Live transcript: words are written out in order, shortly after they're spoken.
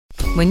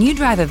When you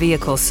drive a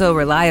vehicle so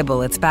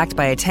reliable it's backed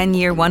by a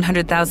 10-year,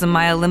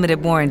 100,000-mile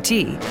limited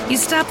warranty, you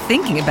stop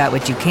thinking about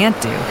what you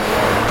can't do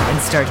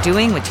and start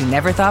doing what you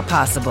never thought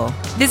possible.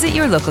 Visit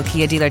your local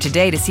Kia dealer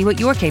today to see what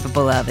you're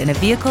capable of in a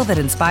vehicle that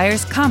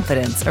inspires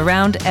confidence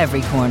around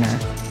every corner.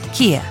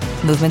 Kia,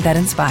 movement that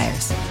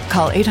inspires.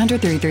 Call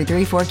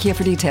 800-333-4KIA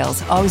for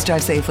details. Always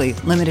drive safely.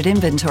 Limited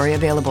inventory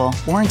available.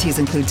 Warranties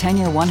include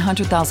 10-year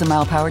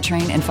 100,000-mile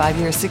powertrain and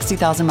 5-year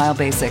 60,000-mile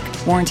basic.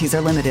 Warranties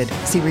are limited.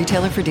 See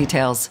retailer for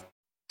details.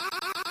 I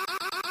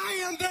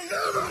am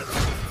delivered.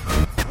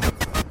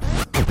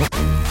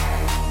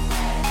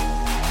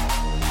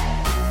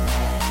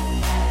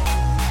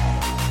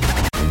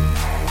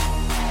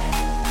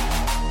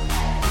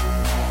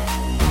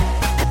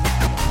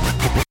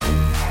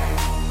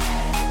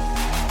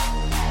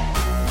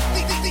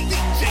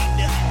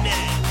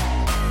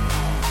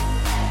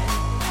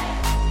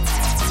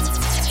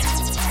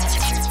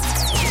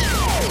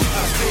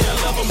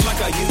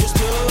 Like I used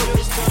to.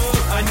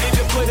 I need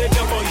to put it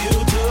up on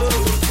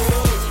YouTube.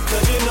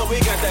 Cause you know we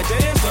got that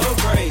dance so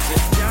crazy.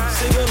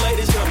 Single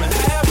ladies come and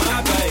have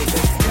my baby.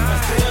 I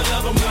still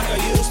love them like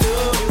I used to.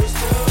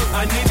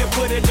 I need to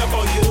put it up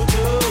on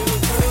YouTube.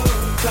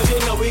 Cause you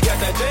know we got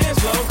that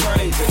dance so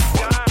crazy.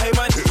 Hey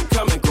man,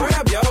 come and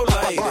grab your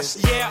ladies.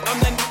 Yeah,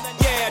 I'm the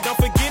yeah, don't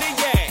forget it,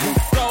 yeah.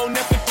 Go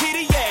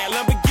Nefertiti, yeah,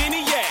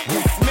 Lamborghini, yeah.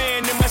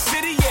 Man in my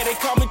city, yeah, they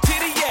call me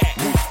Titty, yeah.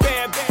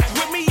 Bad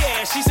with me,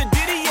 yeah, she said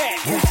Diddy, yeah.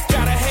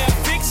 Gotta have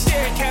thick,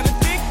 yeah, kinda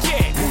thick,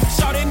 yeah.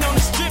 Shorty on the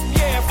strip,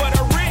 yeah, for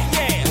the rent,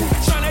 yeah.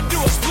 Tryna do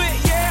a split,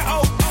 yeah,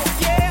 oh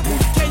yeah.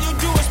 Can you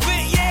do a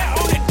split, yeah,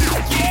 on it,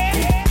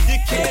 yeah. You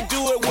can't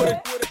do it with a,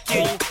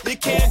 can you? You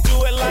can't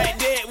do it like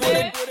that with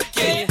a,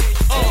 can you?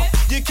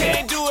 You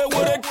can't do it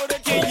with a,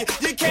 can you?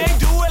 You can't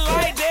do it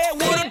like that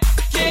with a,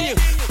 can you?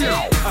 I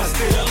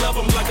still love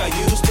them like I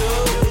used to.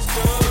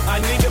 I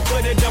need to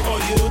put it up on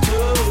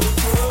YouTube.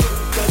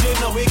 Cause you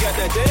know we got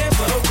that dance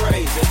so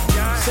crazy.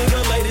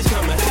 Single ladies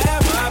come and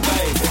have my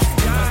baby.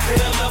 I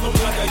still love them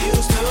like I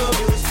used to.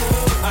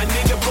 I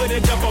need to put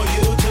it up on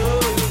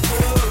YouTube.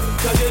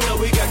 Cause you know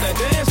we got that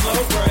dance so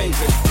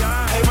crazy.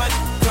 Hey man,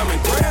 come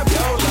and grab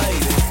your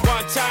lady.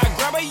 One time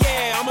grab her,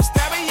 yeah, I'ma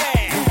stab her,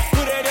 yeah.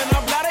 Put it in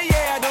her bladder,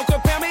 yeah, don't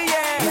compare me,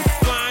 yeah.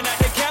 Flying out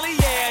to Cali,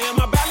 yeah, in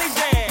my belly's,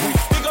 yeah.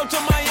 We go to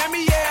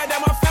Miami, yeah, that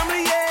my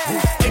family,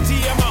 yeah.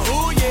 ATM my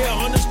hood,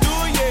 yeah, on the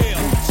stool, yeah.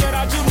 Shout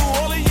out to New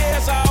Orleans, yeah,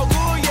 it's all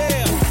good,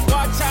 yeah.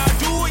 Watch how I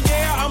do it,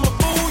 yeah, I'm a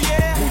fool,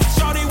 yeah.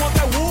 Shawty want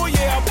that wool,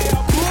 yeah,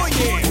 cool,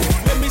 yeah.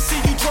 Let me see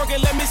you twerk it,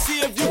 let me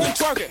see if you can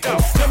twerk it.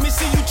 Let me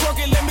see you twerk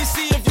it, let me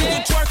see if you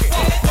can twerk it.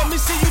 Let me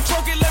see you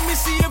twerk it, let me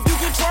see if you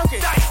can twerk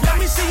it. Let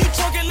me see you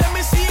twerk it, let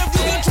me see if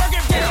you can twerk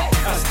it.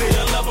 I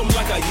still love them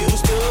like I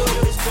used to.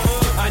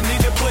 I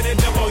need to put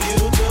it up on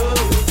YouTube.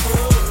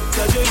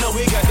 Cause you know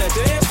we got that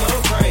dance so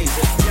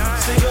crazy.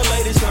 Single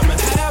ladies come and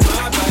have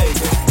my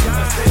baby. I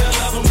still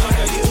love them like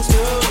I used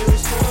to.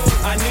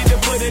 I need to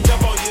put it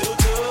up on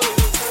YouTube.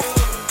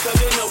 Cause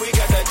you know we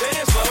got that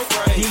dance so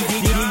crazy.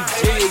 DJ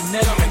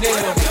Never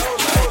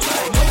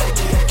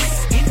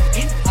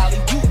in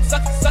Hollywood,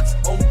 sucks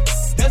on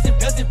doesn't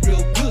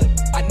real good.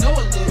 I know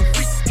a little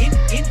freak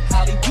in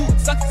Hollywood,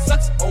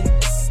 sucks on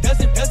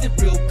doesn't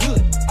real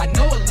good. I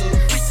know a little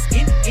freak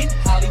in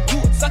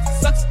Hollywood,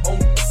 sucks on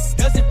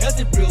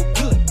doesn't real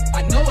good.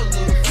 I know a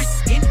little freak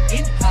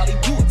in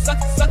Hollywood,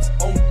 sucks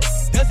on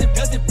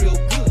doesn't real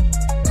good.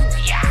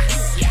 Yeah,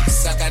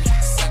 suck it,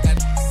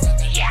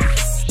 yeah.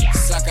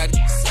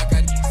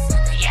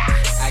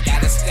 I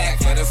got a stack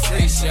for the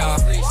free show.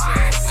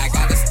 I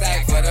got a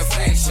stack for the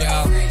free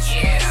show.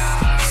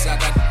 Yeah,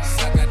 suck it.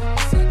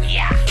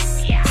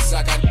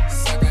 Yeah,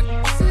 suck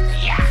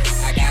it. Yeah,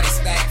 I got a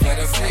stack for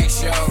the free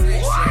show.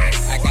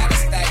 I got a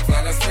stack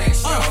for the free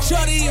show.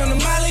 Shorty on the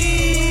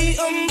Molly,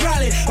 I'm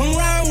Riley. I'm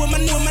riding with my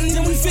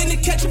new, we finna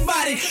catch a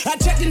body. I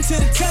checked into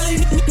the telly,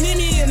 meet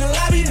me in the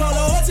lobby.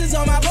 Polo horses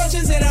on my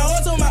Porsches and a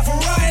horse on my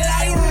Ferrari.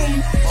 Like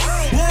room.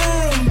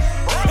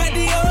 At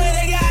the OA,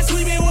 they got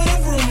sweeping with a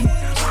broom.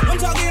 I'm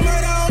talking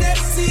murder on that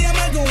pussy in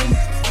my goon.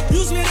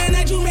 You spend the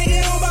night, you make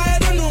it on by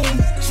afternoon.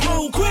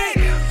 Smooth quick,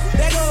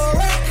 they go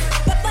right,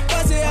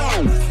 bust it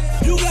out.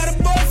 You got a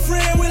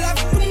boyfriend, will I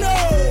f***ing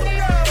know?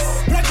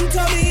 Black, you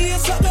told me he a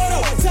sucker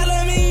though. Tell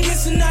him he ain't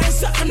listen, I ain't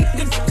suckin',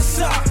 nigga,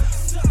 suck.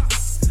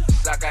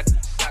 Suck it.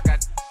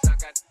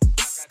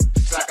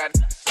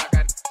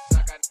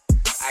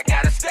 I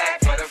got a stack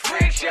for the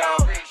free show.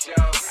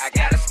 I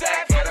got a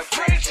stack for the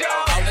free show.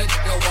 All the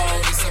nigga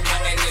want is some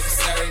money lip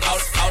service.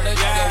 All the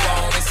nigga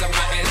want is some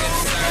money lip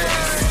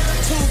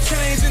service. 2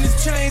 chains in his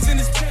chains in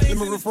his. Let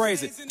me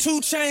rephrase it.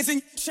 2 chains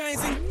in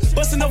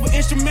bustin' over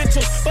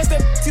instrumentals. Bust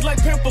that pussy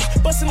like pimples.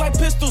 Bustin' like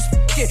pistols.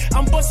 Yeah,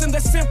 I'm bustin'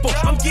 that simple.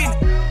 I'm getting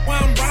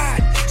while I'm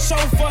riding.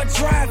 Chauffeur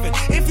driving.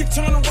 If you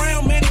turn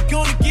around, man, he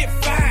gonna get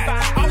fired.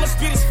 All I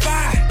spit is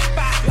fire.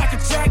 Like a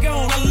dragon.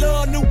 I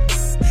love new.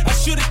 I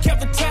should've kept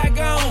the tag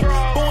on.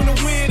 Born to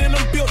win and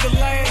I'm built to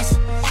last.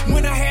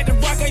 When I had to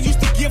rock, I used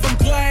to give them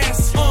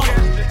glass.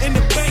 In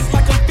the bank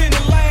like I'm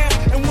finna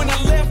laugh. And when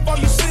I left, all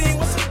you seen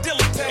was a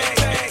Dilla tag.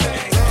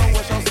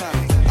 What's your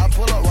sign? I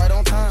pull up right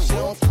on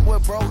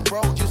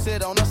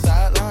sit on the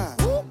sideline.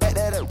 Back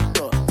that up,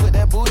 put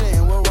that booty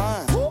in with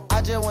Ryan.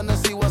 I just wanna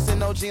see what's in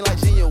no jeans like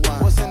genuine.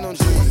 What's in them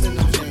jeans? What's in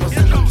them jeans? What's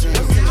in them jeans?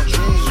 What's in them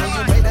jeans? When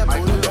you make that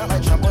booty look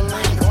like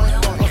trampoline.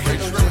 What's in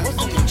them jeans?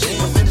 What's in them jeans?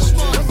 What's in them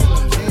jeans? What's in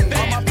them jeans?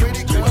 All my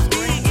pretty girls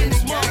green, pretty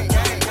gang,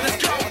 gang. Let's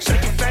go.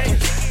 Shake it fast,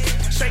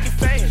 shake it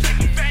fast,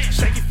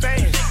 shake it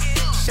fast,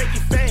 shake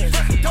it fast.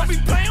 Don't be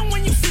playing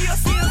when you see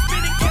us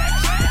spinning cash.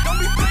 Don't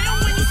be playing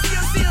when you see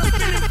us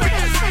spinning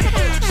fast.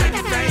 Shake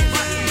it fast,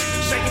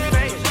 shake it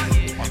fast,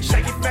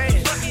 shake it fast,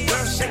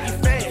 girl, shake it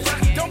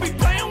fast. Don't be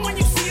playing when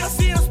you see us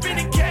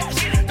spinning cash.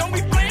 Don't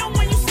be playing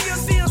when you see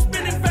us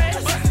spinning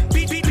fast.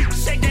 Beat,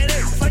 shake that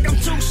ass like I'm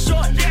too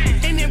short.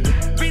 And then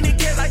spinning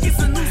cat like it's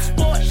a new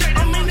sport.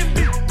 I'm in the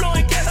bitch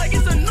blowing cat like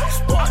it's a new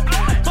sport.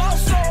 Ball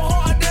so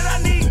hard that I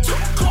need 2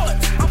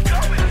 courts. I'm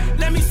coming.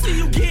 Let me see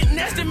you get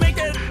nasty, make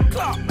that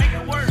clock. Make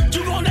it work.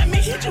 You gon' let me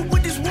hit you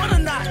with this one or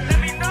not? Let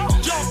me know.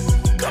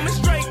 Jump, coming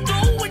straight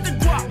through with the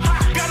guap.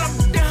 Got up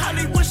in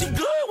Hollywood, she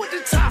good with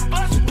the top.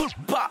 Push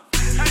pop,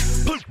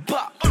 push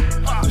pop.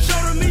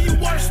 Show to me you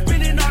worth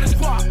spinning all this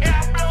guap.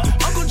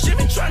 Uncle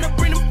Jimmy tryna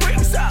bring them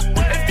bricks out.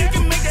 If you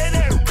can make that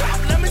air pop,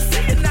 let me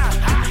see it now.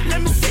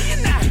 Let me see it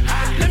now.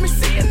 Let me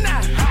see it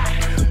now.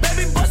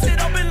 Baby bust it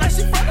open like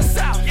she from the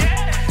south.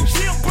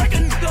 She'll break a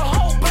nigga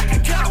whole bank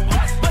account,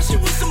 but she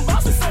with some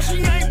bosses, so she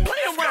ain't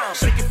playing around.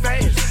 Shake it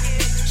fast,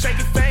 shake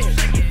it fast,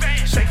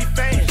 shake it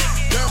fast,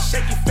 girl,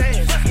 shake it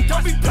fast.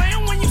 Don't be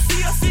playing when you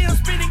see us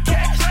spinning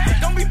cash.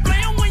 Don't be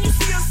playing when you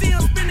see us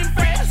spinning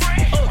fast.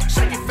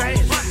 Shake it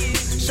fast,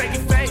 shake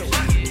it fast,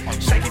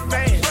 shake it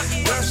fast,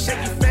 girl,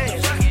 shake it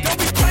fast. Don't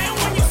be playing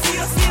when you see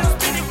us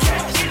spinning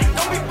cash.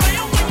 Don't be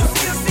playing when you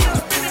see us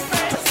spinning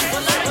fast.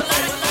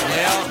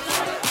 Well,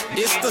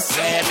 it's the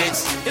Savage.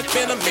 It's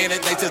been a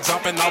minute, they just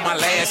jumping on my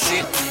last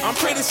shit. I'm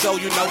pretty sure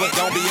you know it's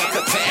gonna be a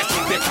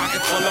catastrophe.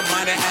 Pocket full of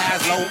money,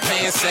 eyes low,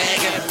 pants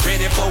sagging.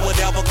 Ready for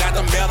whatever, got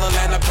the metal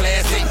and the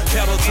plastic.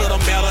 Pedal to the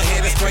metal,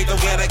 headed straight to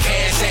where the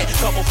cash at.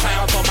 Couple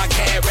pounds on my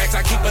cab racks,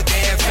 I keep a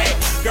gas pack.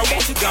 Girl,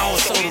 won't you go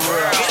and show the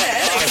world?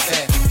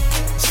 Shake,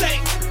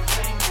 shake,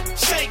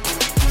 shake,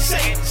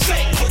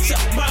 shake, what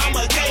your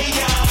mama gave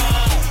ya.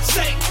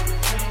 Shake,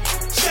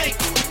 shake,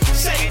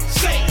 shake,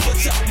 shake, what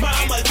your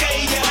mama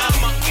gave ya.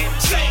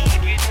 Shake,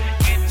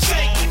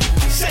 shake,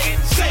 shake,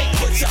 shake,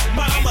 what your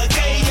mama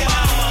gave ya.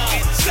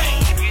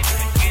 Shake,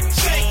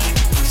 shake,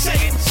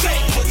 shake,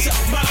 shake, what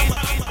your mama.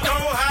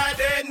 Don't hide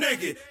that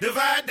nigga,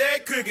 divide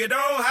that cookie.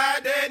 Don't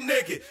hide that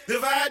nigga,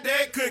 divide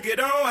that cookie.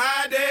 Don't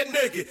hide that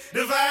nigga,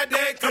 divide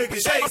that cookie.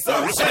 Shake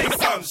some, shake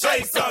some,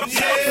 shake some,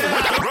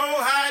 yeah. Don't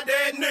hide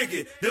that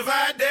nigga,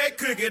 divide that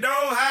cookie.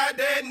 Don't hide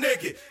that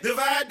nigga,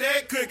 divide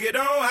that cookie.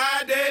 Don't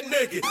hide that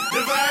nigga,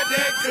 divide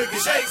that cookie.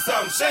 Shake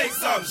some, shake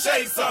some,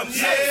 shake some,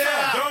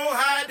 yeah. Don't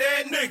hide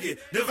that nigga,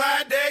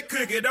 divide that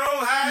cookie.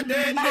 Don't hide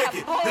that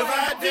nigga,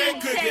 divide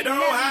that cookie.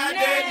 Don't hide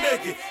that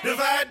nigga,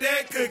 divide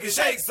that cookie.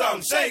 Shake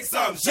some, shake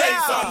some, shake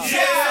some,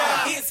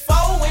 yeah. It's 4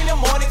 in the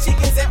morning,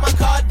 chickens at my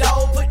car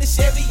door. Put the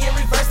Chevy in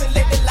reverse and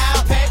let the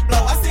loud pack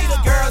blow. I see the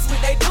girls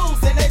with they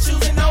dudes and they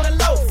choosing on the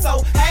low.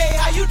 So, hey,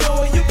 how you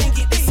doing? You can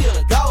get this here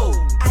to go.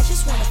 I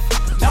just wanna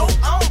no,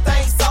 I don't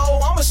think so.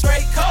 I'm a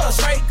straight gutter,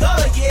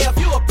 yeah. If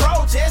you a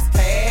pro, just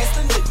pass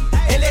the nookie.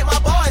 And let my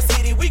boys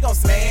hit it, we gon'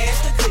 smash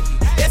the cookie.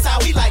 That's how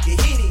we like to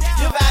hit it.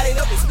 Divide it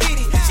up and split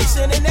it. She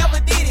shoulda never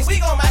did it. We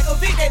gon' Michael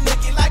Vick that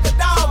nookie like a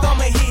dog,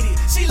 I'ma hit it.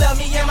 She love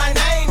me and my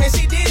name and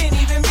she didn't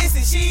even miss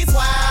it. She's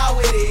wild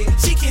with it.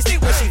 She kissed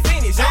it when she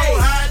finished. Don't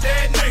hide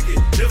that nigga,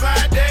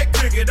 divide that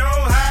cookie. Don't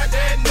hide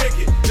that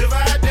nigga,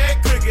 divide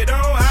that cookie.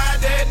 Don't hide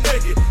that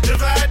nigga,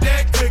 divide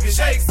that cookie.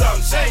 Shake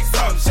some, shake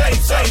some,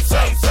 shake, shake,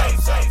 shake, shake,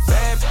 shake.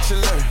 Bad bitch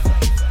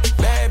alert,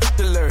 bad bitch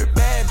alert,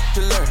 bad bitch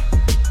alert,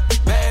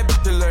 bad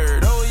bitch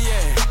alert. Oh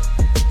yeah,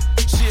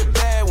 she a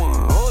bad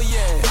one. Oh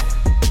yeah,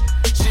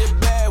 she a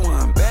bad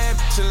one. Bad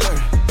bitch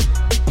alert,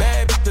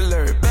 bad bitch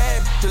alert,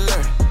 bad bitch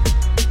alert,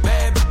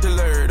 bad bitch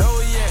alert.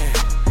 Oh yeah,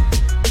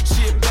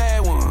 she a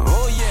bad one.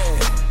 Oh yeah,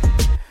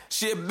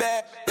 she a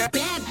bad.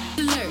 Bad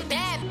alert,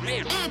 bad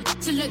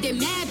alert, they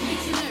mad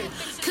alert,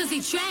 cause they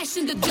trash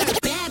in the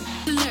dirt. Bad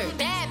alert,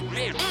 bad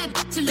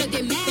alert,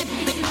 they mad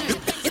alert,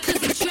 cause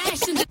they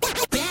trash in the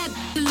bad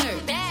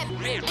alert, bad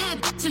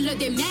alert,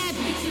 they mad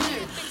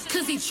alert,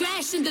 cause they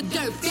trash in the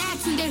dirt.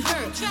 That's when they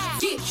hurt.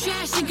 Get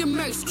trash and get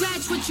murk,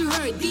 scratch what you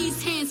heard.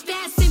 These hands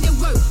fast and they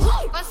work.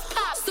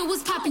 So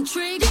what's poppin'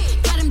 trig?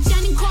 Got them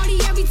chanting Cardi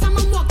every time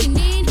I'm walking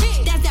in.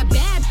 That's that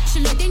bad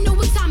alert, they know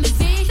what time is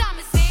it.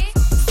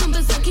 Some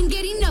of us can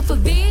get enough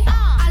of it.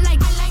 I like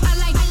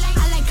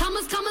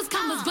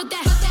commas, but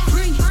that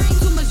bring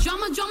too much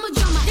drama,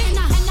 and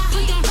I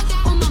put that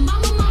on my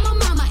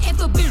mama. If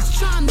a bitch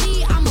try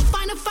me, I'ma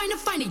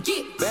find a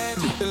get. Bad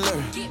bitch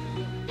alert,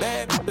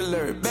 bad bitch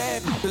alert,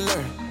 bad bitch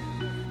alert,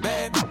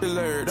 bad bitch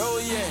alert. Oh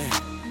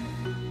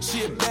yeah,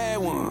 she a bad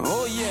one.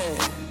 Oh yeah,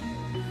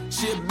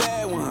 she a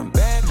bad one.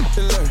 Bad bitch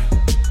alert,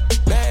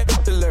 bad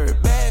bitch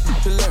alert, bad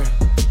bitch alert,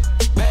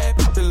 bad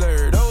bitch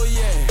alert. Oh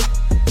yeah,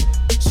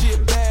 she a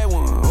bad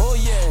one. Oh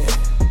yeah,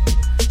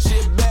 she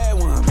a bad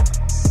one.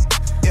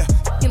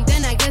 And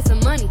then I get some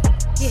money,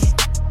 yeah.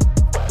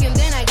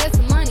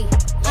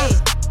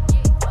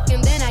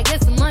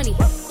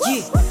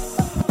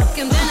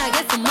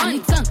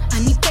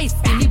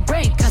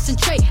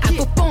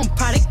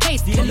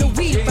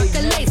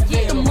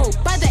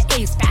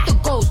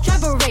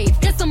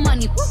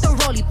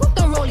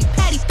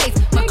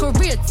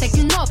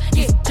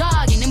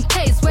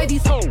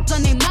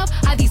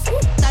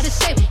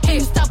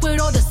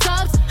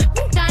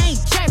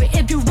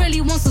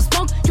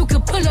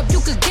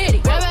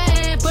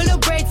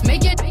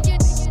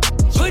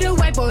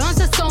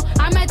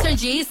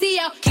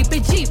 GCL. Keep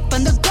it G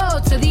from the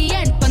go to the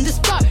end, from the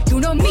start.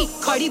 You know me,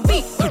 Cardi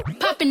B,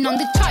 popping on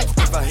the charts.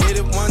 If I hit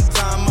it one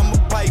time, I'm a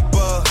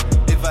piper.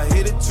 If I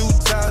hit it 2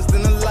 times,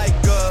 then I like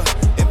her.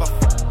 If I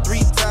fuck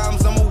 3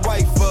 times, I'm a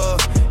wifer.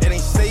 It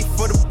ain't safe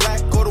for the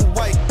black or the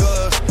white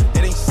girls.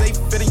 It ain't safe,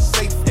 it ain't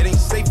safe, it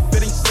ain't safe,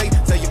 it ain't safe.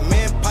 Tell your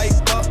man pipe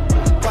up,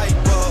 pipe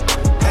up.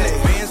 Hey,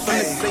 bands from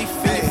the safe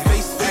in your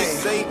face, hey,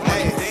 safe.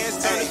 Hey, dance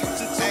to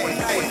the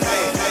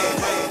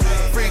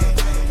freak,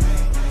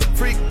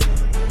 freak.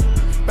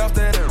 Bounce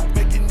that air,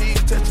 make your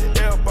knees touch your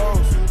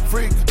elbows.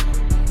 Freak,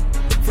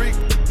 freak.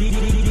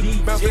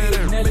 Bounce that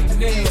air, make your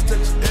knees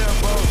touch your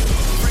elbows.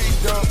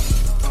 Freak up,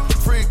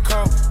 freak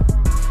up.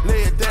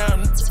 Lay it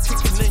down,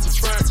 kicking in your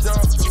front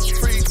door.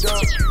 Freak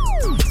up,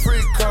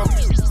 freak up.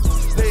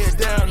 Lay it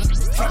down,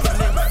 kicking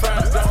in your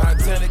front door.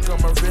 Titanic on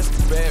my wrist,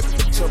 bad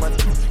bitch on my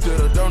to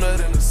the donut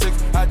in the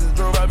 6. I just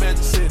drove out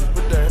Magic City,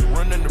 put that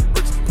run in the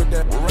bricks, put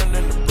that run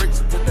in the bricks,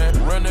 put that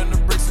run in the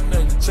bricks, and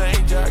then you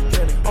change, I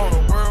get it. On a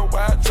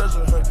worldwide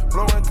treasure hunt,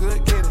 blowing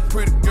good, get it.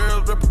 Pretty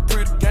girls, rep a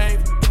pretty game,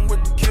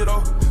 with the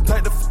kiddo.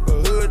 Tight the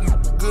hood,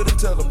 good and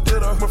tell them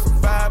ditto. Went from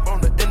 5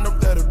 on the end of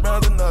that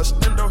around in a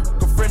stendo.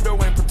 Go friendo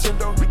ain't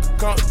pretendo. We can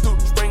come through,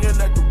 springing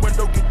at the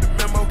window, get the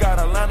memo. Got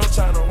a line on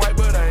China white,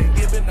 but I ain't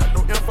giving out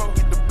no info.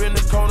 Get the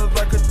bending corners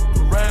like a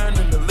around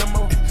in the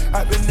limo.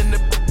 I've been in the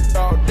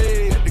all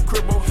day at the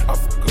cribbo. I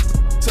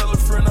tell a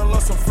friend I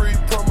love some free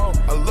promo.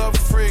 I love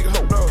freak,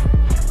 hold up.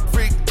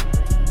 Freak,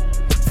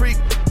 freak.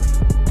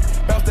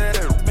 Bounce that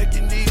air, make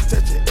your knees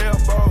touch your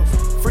elbows.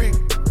 Freak,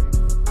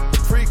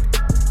 freak.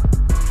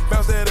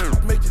 Bounce that air,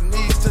 make your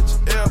knees touch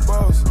your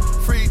elbows.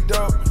 Free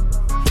dope,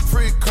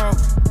 free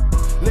coke.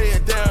 Lay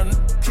it down,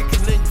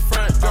 kicking in your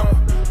front door.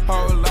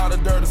 Whole lot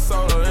of dirty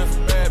soda and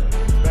some bad.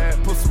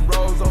 Put some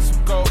rolls on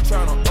some gold,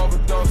 tryna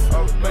overdose.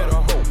 Made a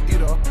hoe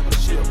eat up,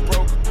 she a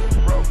broke.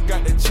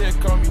 Got that check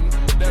on me,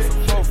 that's a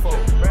fofo.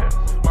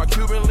 My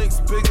Cuban links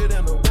bigger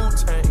than a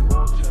Wu-Tang.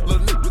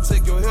 Little nigga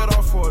take your head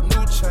off for a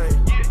new chain.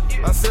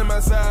 I send my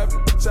side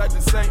bitch out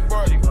to St.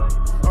 Barty.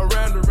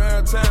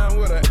 Around town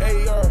with an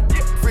AR.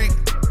 Freak,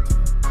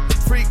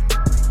 freak.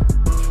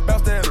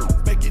 Bounce that,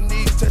 make your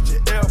knees touch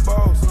your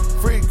elbows.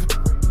 Freak,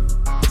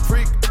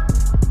 freak.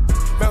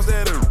 Bounce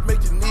that,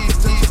 make your knees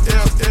touch your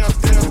elbows.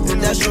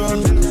 That's true,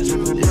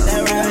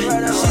 that right.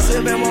 She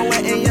sippin' one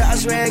wet and yeah, I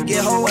swear it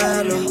get her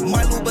wetter.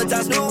 My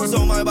Louboutins news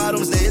on my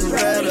bottom say it's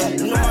redder.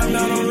 No, I'm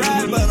not on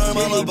ride, but I'm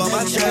all up on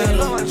my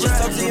cheddar.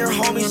 Just talked to your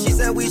homie, she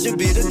said we should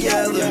be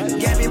together.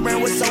 Gabby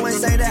Brand was so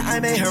insane that I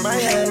made her my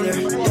header.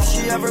 If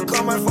she ever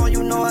call my phone,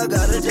 you know I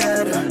got a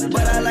jetter.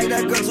 But I like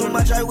that girl too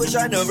much, I wish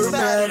I never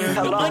met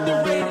her.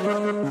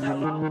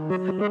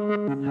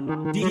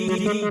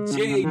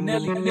 DJ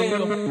Nelly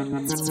Nail. I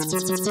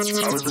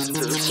was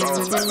listening to the song.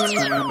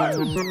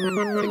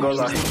 It goes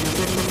like,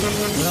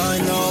 I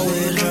know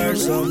it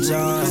hurts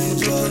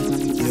sometimes, but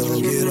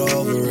you'll get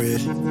over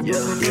it.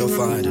 You'll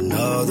find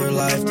another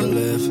life to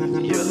live.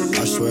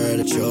 I swear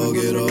that you'll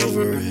get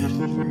over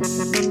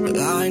it. But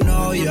I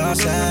know you're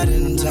sad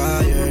and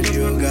tired.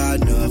 You got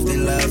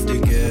nothing left to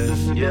give.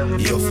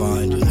 You'll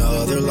find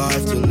another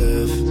life to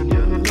live.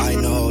 I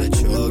know that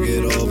you'll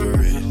get over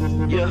it.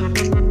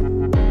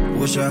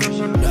 Wish I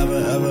never,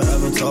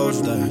 ever told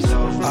you things.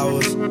 I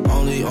was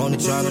only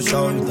trying to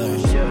show you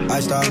things.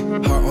 I stopped,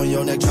 heart on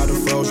your neck, tried to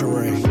froze your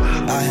ring.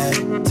 I had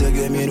to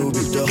get me a new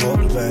beat to hold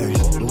the pain.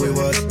 We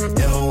was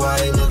in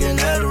Hawaii looking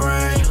at the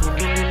rain.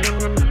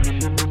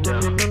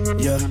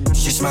 Yeah,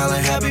 she's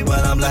smiling happy,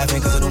 but I'm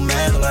laughing cause of the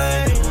man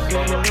lane.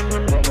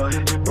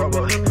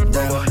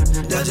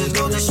 That just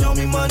goes to show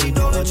me money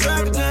don't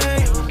attract a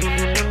thing.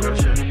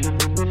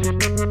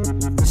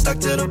 Stuck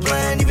to the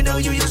plan, even though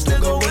you used to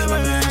go with my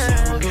man.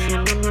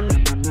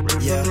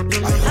 Yeah,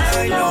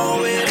 I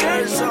know it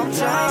hurts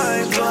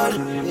sometimes, but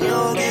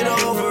you'll get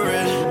over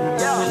it.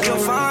 You'll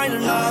find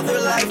another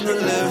life to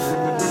live.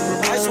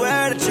 I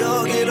swear that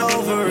you'll get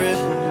over it.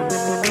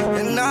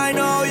 And I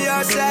know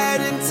you're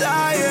sad and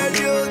tired,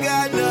 you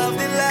got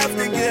nothing left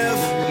to give.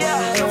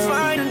 You'll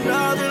find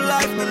another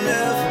life to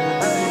live.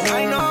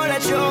 I know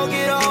that you'll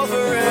get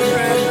over it.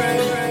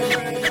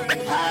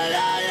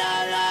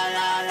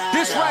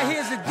 This right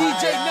here is a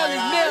DJ Nelly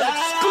Nail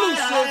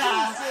exclusive.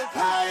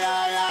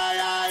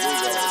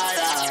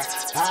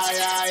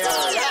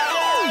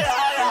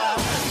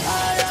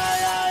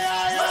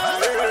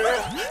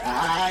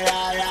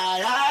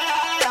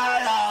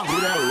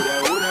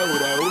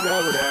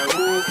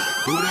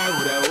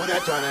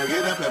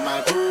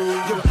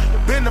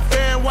 Been a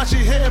fan while she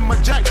hitting my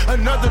jack.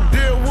 Another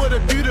deal with a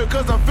beater,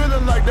 cause I'm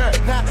feeling like that.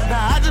 Now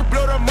I just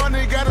blow the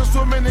money, gotta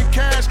swimming in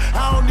cash.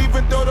 I don't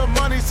even throw the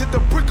money, sit the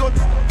brick on.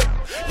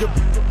 You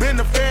been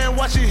a fan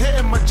while she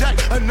hitting my jack.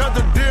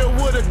 Another deal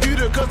with a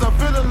beater, cause I'm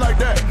feeling like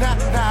that. Now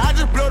I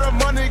just blow the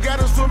money,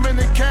 gotta swimming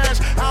in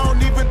cash. I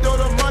don't even throw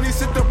the money,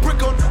 sit the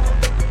brick on.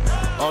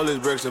 All these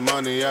bricks of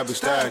money I be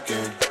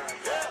stacking.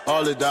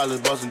 All the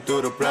dollars busting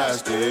through the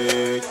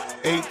plastic.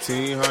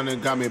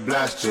 1800 got me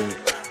blasted.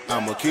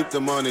 I'ma keep the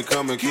money,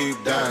 come and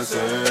keep dancing.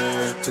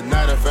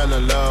 Tonight I fell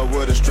in love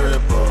with a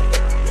stripper.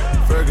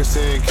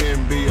 Ferguson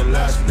can be your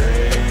last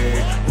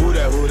name. Who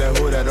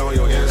that on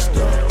your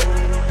Insta?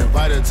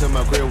 Invited to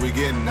my crib, we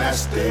getting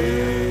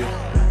nasty.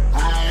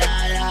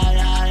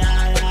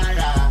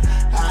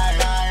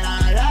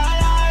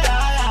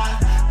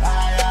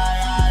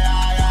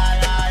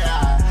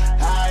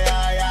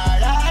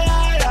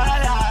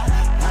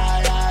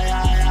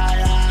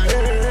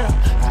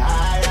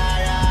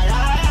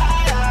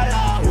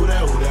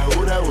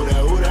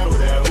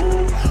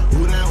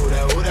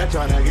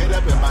 Tryna get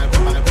up in my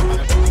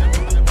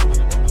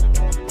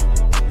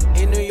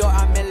in New York,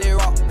 I mainly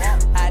rock.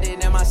 Had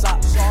it in my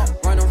socks.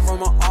 Running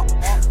from a up,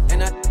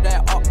 and I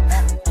that up.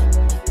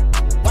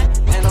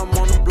 And I'm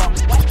on the block.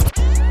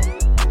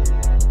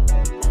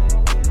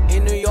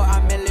 In New York, I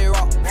mainly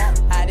rock.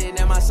 Had it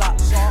in my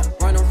socks.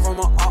 Running from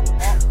a up,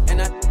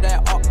 and I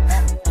that up.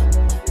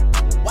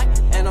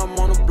 And I'm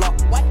on the block.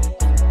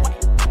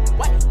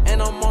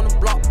 And I'm on the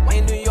block.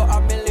 In New York, I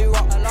mainly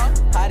rock.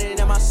 Had it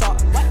in my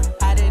socks.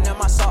 Had it in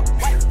my socks.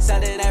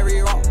 Selling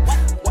every rock.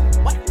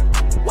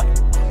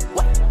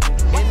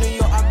 In New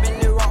York, I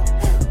mainly rock.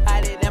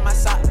 Had it in my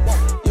sock.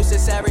 Used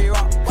to every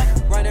rock.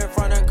 Running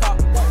from the cop.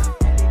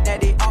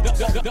 Daddy up.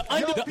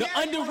 The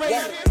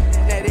underrated.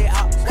 Daddy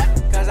up.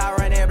 Cause I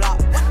run that block.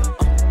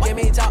 Give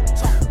me top.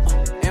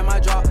 In my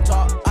drop.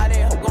 I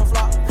did hook gon'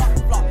 flop.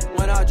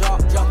 When I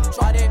drop.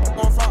 I did hook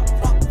gon' flop.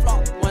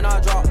 When I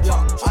drop.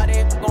 I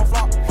did hook gon'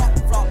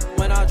 flop.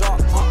 When I drop.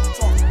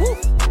 Woof.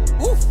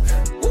 Woof.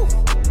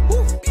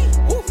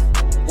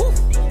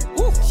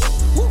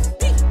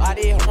 I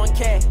did one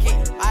cat,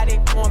 I did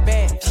one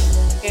bag,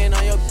 and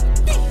on your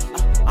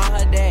on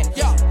her dad.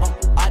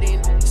 I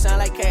didn't sound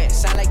like cat.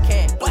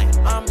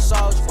 I'm a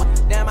soldier,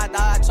 damn I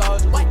thought I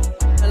told you.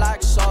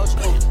 Like a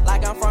soldier,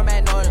 like I'm from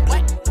at Northern.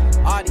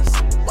 All these,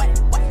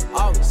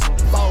 always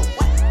fold,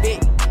 big,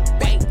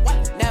 bang,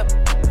 never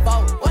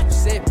fold,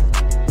 sip,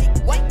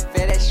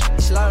 feel that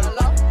shit slowly.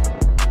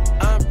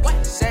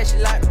 Said she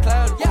like the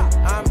clothes,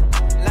 I'm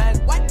lying,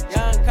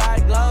 young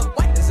Cardi glove,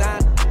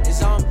 design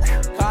is on,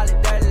 call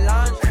it dirty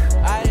laundry.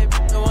 I did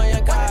the one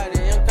young Cardi,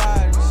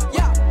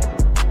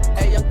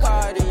 hey young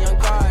Cardi,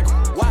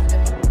 what?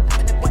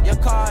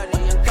 Young Cardi,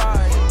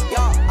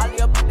 y'all, I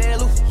did up that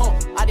loop,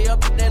 I did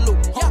up that loop,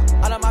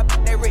 all of my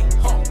that ring,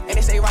 and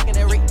they say rockin'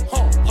 that ring,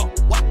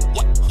 what,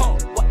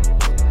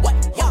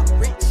 y'all,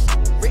 rich,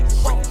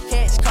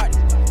 cash Cardi,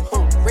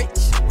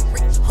 rich,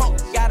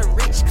 got a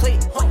rich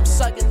click,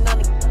 sucking on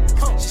it.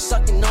 She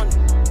sucking on it,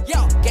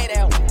 yo, get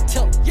out,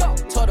 tilt, yo,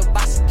 told her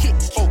boss kick,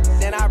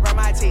 then I run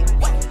my teeth,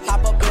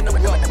 hop up in the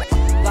world,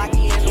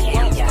 Locky in the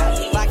world,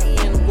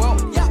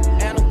 yeah,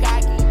 and I'm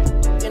cocky,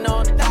 you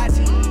know the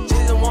dodgy, she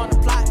don't wanna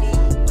plot me,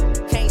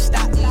 can't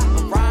stop me,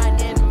 I'm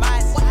riding in the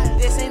mice,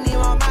 this ain't even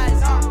my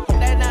mice,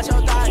 that not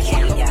your dodgy,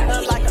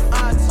 look like an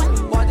aunt,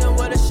 walking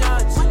with a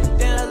shunt,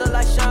 then I look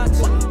like shunt,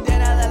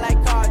 then I look like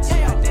cards,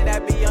 then I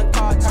be on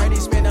cards, already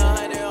spend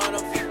 100 on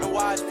a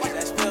watch,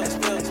 that's spill.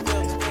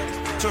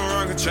 To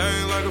rock a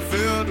chain like a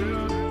field.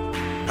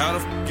 How the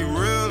fuck you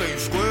real and you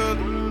squid?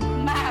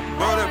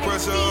 Roll that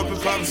pressure up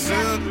and pop a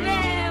seal.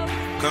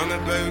 Come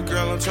that baby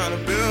girl, I'm tryna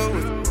build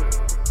with.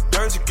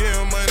 Heard you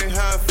getting money,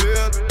 how I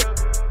feel.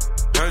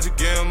 Heard you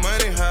getting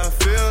money, how I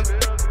feel.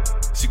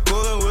 She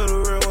coolin' with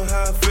a real one,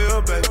 how I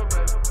feel, baby.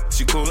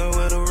 She coolin'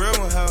 with a real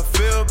one, how I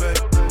feel,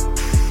 baby.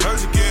 Heard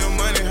you getting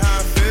money, how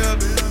I feel.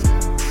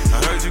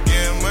 I heard you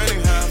getting money,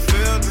 how I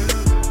feel.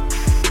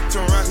 To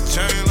rock a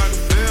chain like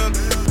a field.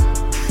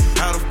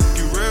 How the fuck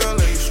you real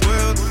and you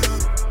swell?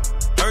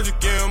 Heard you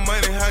getting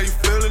money, how you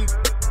feelin'?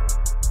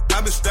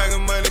 I been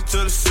stacking money to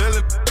the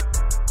ceiling.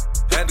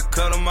 Had to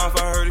cut them off,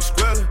 I heard he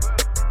squealing.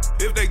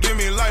 If they give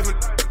me life, I'm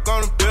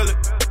gonna bill it.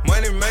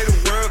 Money made the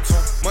world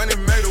turn, money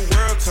made the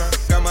world turn.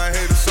 Got my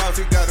haters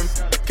salty, got them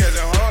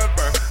catching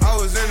heartburn. I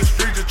was in the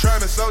street just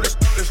trying to sow this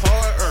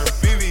hard earned.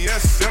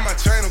 VVS in my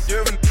chain, I'm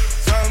giving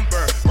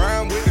sunburn.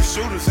 Rhyme with the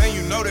shooters, and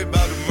you know they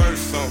bout to murder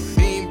some.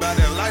 He ain't bout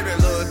that life, that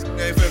little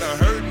ain't finna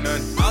hurt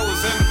nothing. I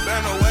was in the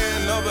band away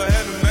and never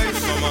had to make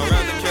some. I'd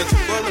rather catch a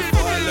bullet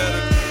before I let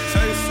her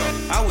chase some.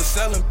 I was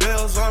selling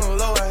bills on the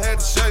low, I had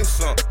to chase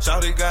some.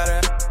 Shawty got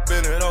it,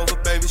 bend it over,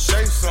 baby,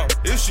 shake some.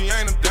 If she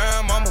ain't a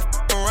dime, I'ma f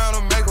around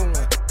and make her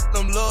one.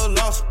 Them little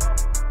lost,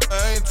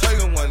 I ain't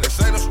taking one. They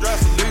say them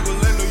straps illegal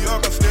in New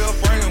York, I'm still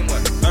bringing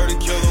one.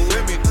 30 killer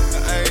with me,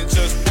 I ain't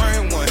just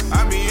bring one.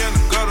 I be in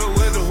the gutter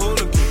with the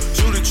hooligan.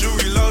 Shoot it, you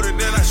reload it,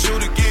 then I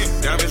shoot again.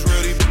 Damn, it's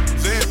really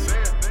thin.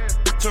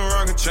 To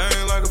rock a chain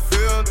like a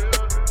field.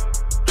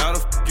 How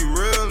the fuck you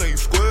real and you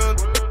squeal?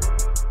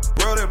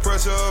 Roll that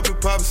pressure up and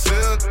pop a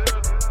seal.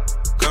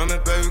 Come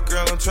that baby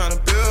girl, I'm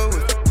tryna build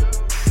with.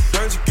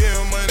 Heard you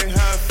getting money,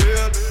 how I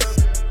feel.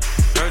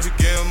 Heard you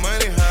getting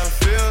money, how I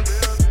feel.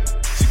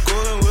 She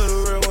coolin' with a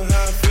real one,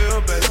 how I feel,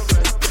 baby.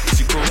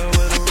 She coolin'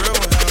 with a real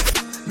one, how I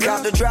feel.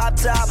 Got the drop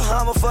top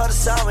Hummer for the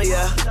summer,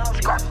 yeah.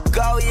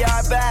 Go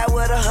yard bag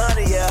with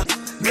 100, yeah.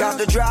 Got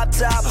the drop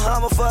top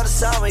Hummer for the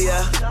summer,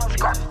 yeah.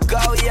 Go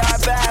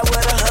yard bag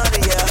with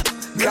 100, yeah.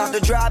 Got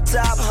the drop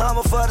top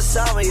Hummer for the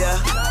summer, yeah.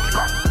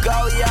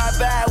 Go yard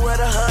bag with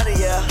 100,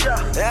 yeah.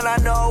 And I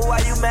know why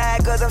you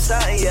mad, cause I'm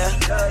stunting, yeah.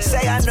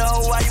 Say I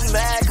know why you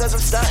mad, cause I'm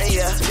stunting,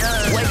 yeah.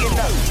 Waking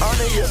up on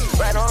the hill,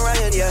 right on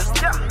running, yeah.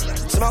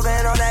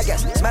 Smoking on that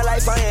gas, smell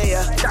like fire,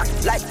 yeah.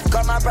 Like,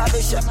 got my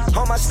private chef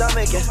on my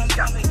stomach, yeah.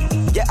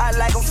 Yeah, I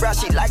like them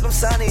fresh, she like them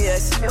sunny,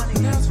 yes.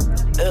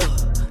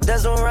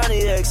 There's no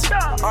runny eggs.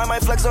 I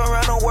might flex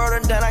around the world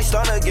and then I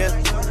stun again.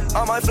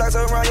 I might flex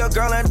around your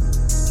girl and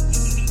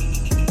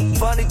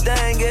funny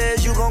thing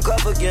is you gon'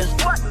 cuff again.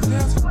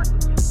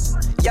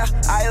 Yeah,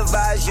 I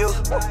advise you,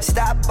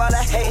 stop all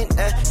the hating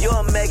and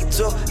you'll make it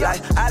too.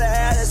 Like, I done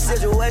had a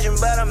situation,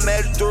 but I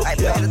made it through. I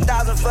paid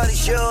 $1,000 for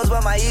these shoes,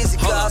 but my easy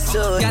cost too.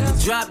 Got the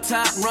drop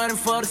top running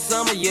for the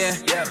summer, yeah.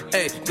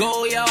 Hey,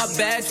 go yard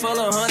bags full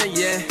of 100,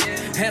 yeah.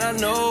 And I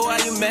know why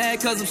you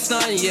mad, cause I'm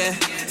stunning, yeah.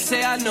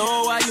 Say I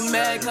know why you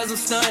mad, cause I'm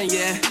stunning,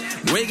 yeah.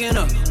 Waking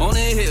up on the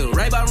hill,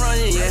 right by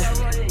running, yeah.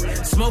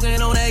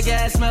 Smoking on that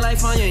gas, smell like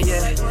Funyun,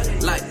 yeah.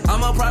 Like,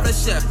 I'm a private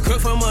chef, cook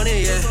for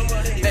money, yeah.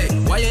 Hey,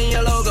 why you in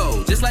your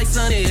logo, just like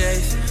Sunny, yeah.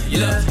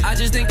 I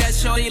just think that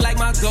shorty like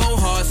my go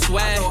hard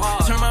swag.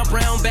 Turn my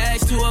brown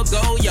bags to a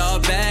gold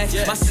yard bag.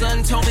 My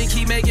son told me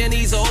keep making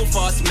these old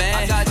farts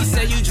mad. He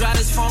said you drive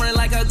this foreign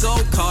like a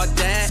go-kart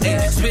dad.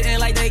 Ay, spitting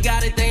like they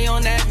got it, they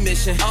on that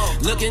mission.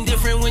 Looking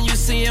different when you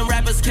seeing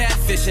rappers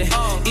catfishing.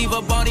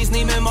 Eva Barney's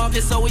Neiman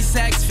Marcus always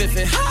sax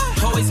fiffing.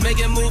 Always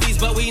making movies,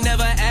 but we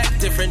never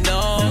act different,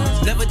 no.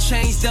 Never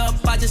changed up,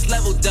 I just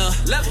leveled up.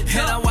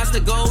 And I watch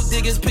the gold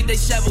diggers pick their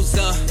shovels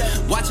up.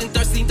 Watching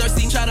Thirsty,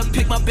 try to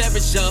pick my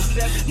beverage up.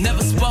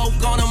 Never spoke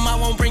on them, I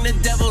won't bring the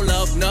devil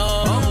up,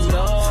 no.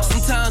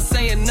 Sometimes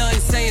saying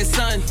nothing, saying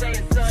something.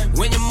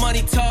 When your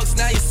money talks,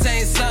 now you're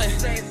saying something.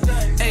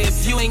 Hey,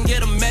 if you ain't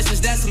get a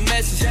message, that's a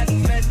message.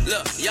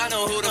 Look, y'all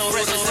know who the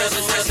freshest.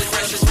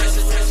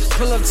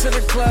 Pull up to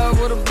the club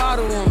with a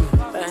bottle on me.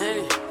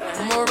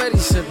 I'm already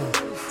sipping.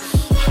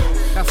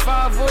 Got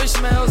 5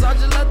 voicemails, I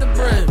just let the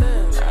bread.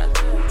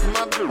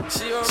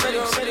 She already.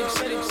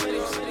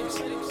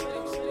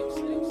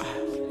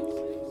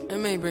 It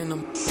may bring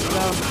them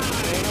out.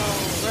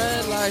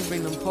 Red light,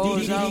 bring them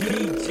poles out.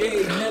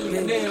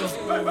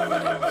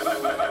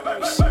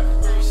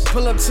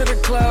 Pull up to the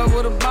club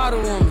with a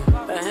bottle on me.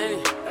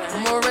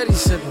 I'm already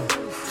sipping.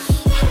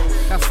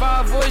 Got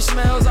 5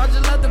 voicemails, I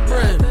just let the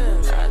bread.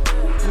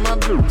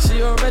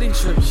 She already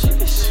tripping.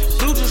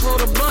 Blue just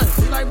rolled a blunt.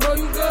 He like, bro,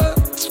 you good?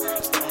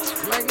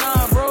 I'm like,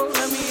 nah, bro,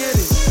 let me hit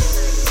it.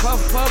 Puff,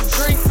 puff,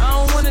 drink, I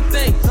don't wanna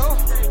think. No.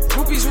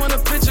 Groupies want a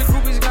picture,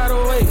 groupies gotta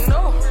wait.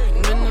 No.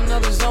 I'm in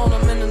another zone,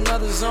 I'm in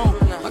another zone.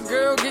 My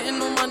girl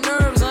getting on my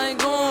nerves, I ain't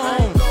going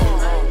home. I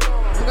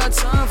don't got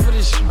time for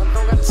this shit. I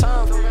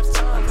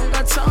don't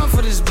got time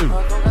for this bitch.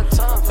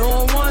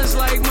 Throwing ones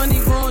like money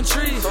growing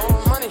trees.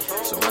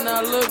 So when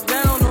I look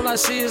down, all I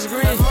see is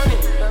green.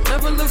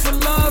 Never look for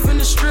love in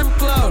the strip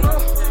club.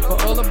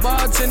 But all the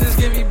bartenders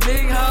give me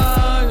big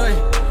hugs. Like,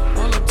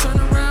 all the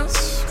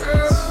turnarounds,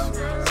 girl.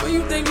 Where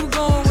you think you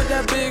going with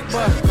that big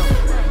butt?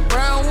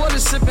 Brown water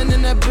sipping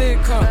in that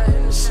big cup.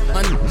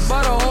 My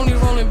butter only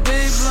rolling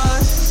big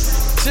blood.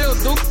 Chill,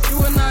 Duke, you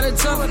are not a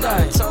tough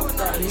guy.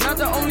 You're not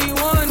the only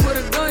one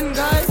with a gun,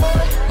 guy.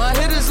 My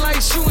hit is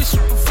like shooting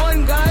for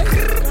fun, guy.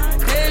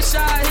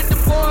 Headshot, hit the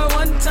boy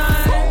one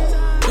time.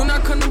 Do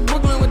not come to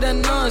Brooklyn with that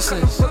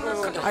nonsense.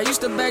 I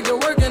used to bag to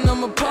work in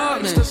them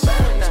apartments.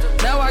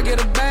 Now I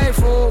get a bag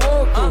for a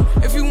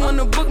walkthrough. If you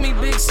wanna book me,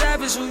 Big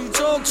Savage, who you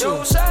talk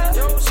to?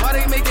 Why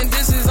they making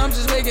disses? I'm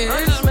just making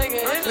hits.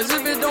 Cause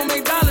if it don't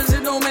make dollars,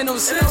 it don't make no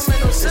sense.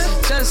 This is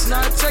chess,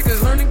 not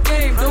checkers, learn the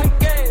game, dude.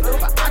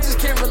 But I just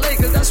can't relate,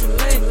 cause that's what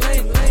lame.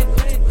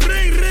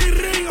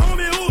 Ring,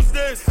 homie, who's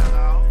this?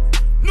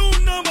 New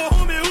number,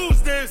 homie,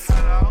 who's this?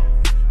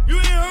 You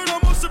ain't heard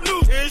I'm on some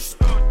new ish.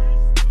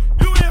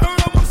 You ain't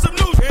heard I'm on some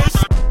new ish.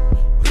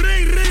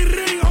 Ring,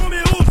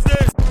 homie, who's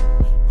this?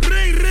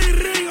 Ring,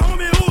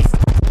 homie, who's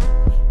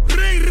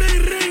this?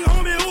 Ring,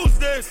 homie, who's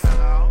this?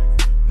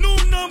 New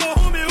number,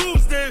 homie,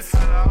 who's this?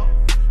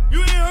 You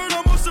ain't heard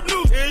I'm on some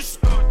new ish.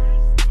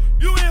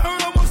 You ain't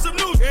heard I'm on some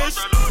new ish.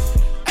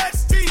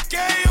 STK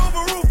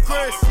over Roof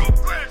Chris.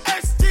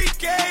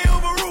 STK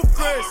over Roof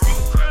Chris.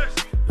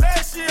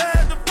 Last year I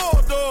had the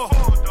 4-door.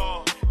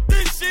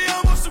 This year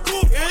I'm on some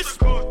cool ish.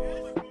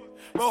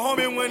 But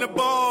homie, when the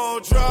ball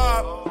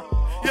drop,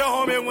 yeah,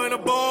 homie, when the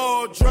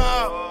ball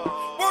drop.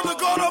 Word to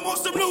God, I'm on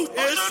some new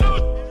ish.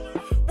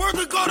 Word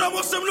to God, I'm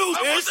on some new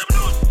ish.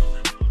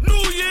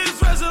 New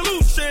Year's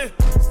resolution.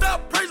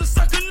 Stop praising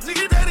sucker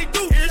niggas that they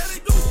do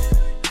ish.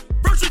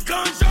 Virtual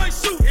guns, y'all ain't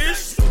shoot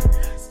ish.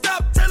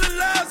 Stop telling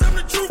lies, I'm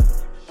the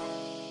truth.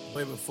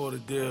 Way before the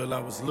deal, I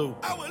was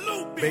loopy.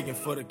 Begging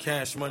for the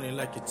cash money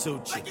like a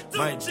Tucci.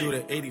 Might do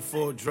the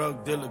 84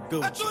 drug dealer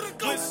Gucci.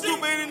 Went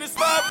stupid in the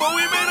spot, but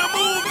we made a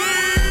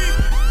movie.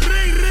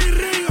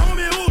 Ring,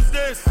 homie, who's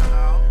this?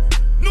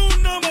 New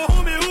number,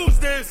 homie, who's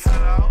this?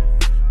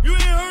 You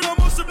ain't heard I'm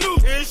on some new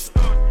ish.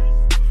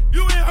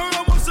 You ain't heard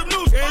I'm on some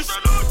new ish.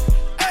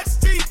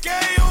 STK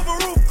over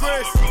Roof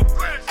Chris.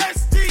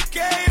 STK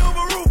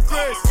over Roof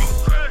Chris.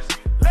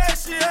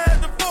 Last year I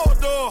had the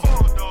 4-door.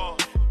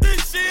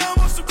 This year I'm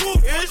on some cool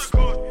ish.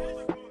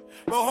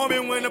 But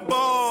homie, when the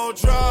ball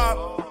drop,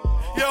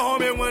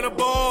 the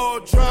ball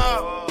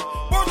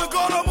drop. Word to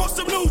God, I want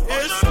some new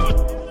ish.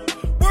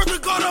 Word to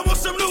God, I want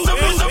some new ish.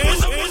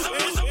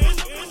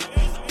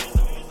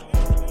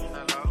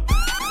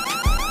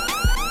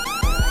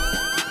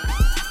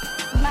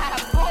 My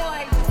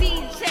boy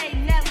DJ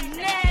Nelly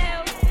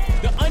Nail.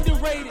 The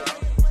underrated.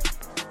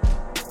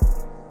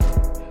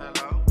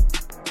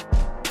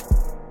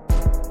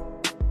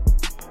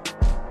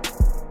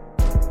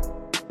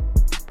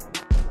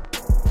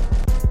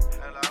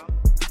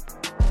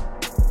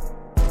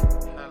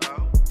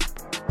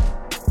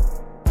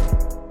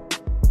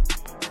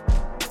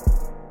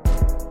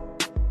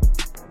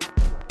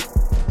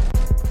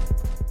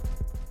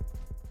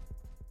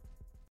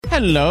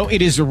 Hello,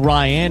 it is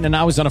Ryan, and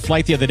I was on a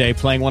flight the other day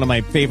playing one of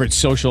my favorite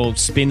social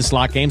spin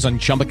slot games on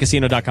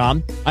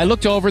ChumbaCasino.com. I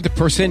looked over at the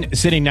person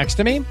sitting next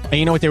to me, and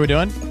you know what they were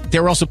doing? They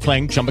were also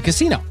playing Chumba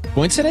Casino.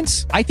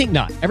 Coincidence? I think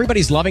not.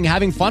 Everybody's loving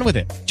having fun with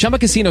it. Chumba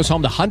Casino is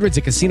home to hundreds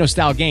of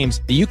casino-style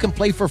games that you can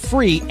play for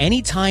free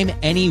anytime,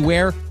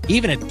 anywhere,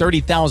 even at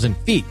 30,000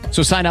 feet.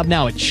 So sign up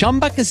now at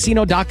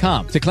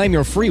ChumbaCasino.com to claim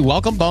your free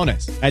welcome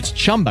bonus. That's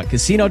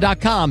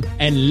ChumbaCasino.com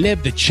and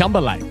live the Chumba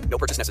life. No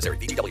purchase necessary.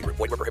 VGW. Void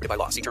where prohibited by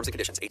law. See terms and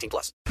conditions.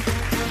 18+.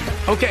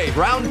 Okay,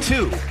 round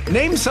two.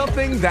 Name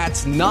something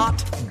that's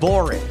not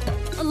boring.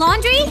 A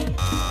laundry?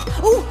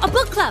 Ooh, a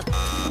book club.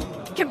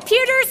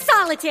 Computer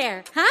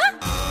solitaire, huh?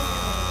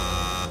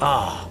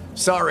 Ah,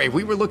 sorry,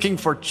 we were looking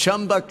for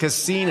Chumba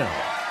Casino.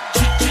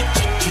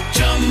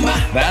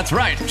 That's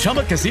right,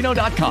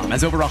 ChumbaCasino.com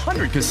has over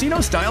 100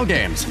 casino-style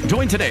games.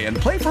 Join today and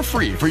play for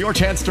free for your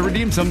chance to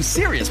redeem some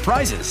serious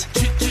prizes.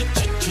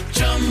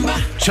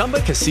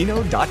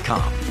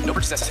 ChumbaCasino.com. No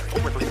purchase necessary.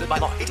 Void where prohibited by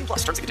law. 18+.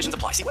 Terms and conditions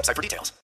apply. See website for details.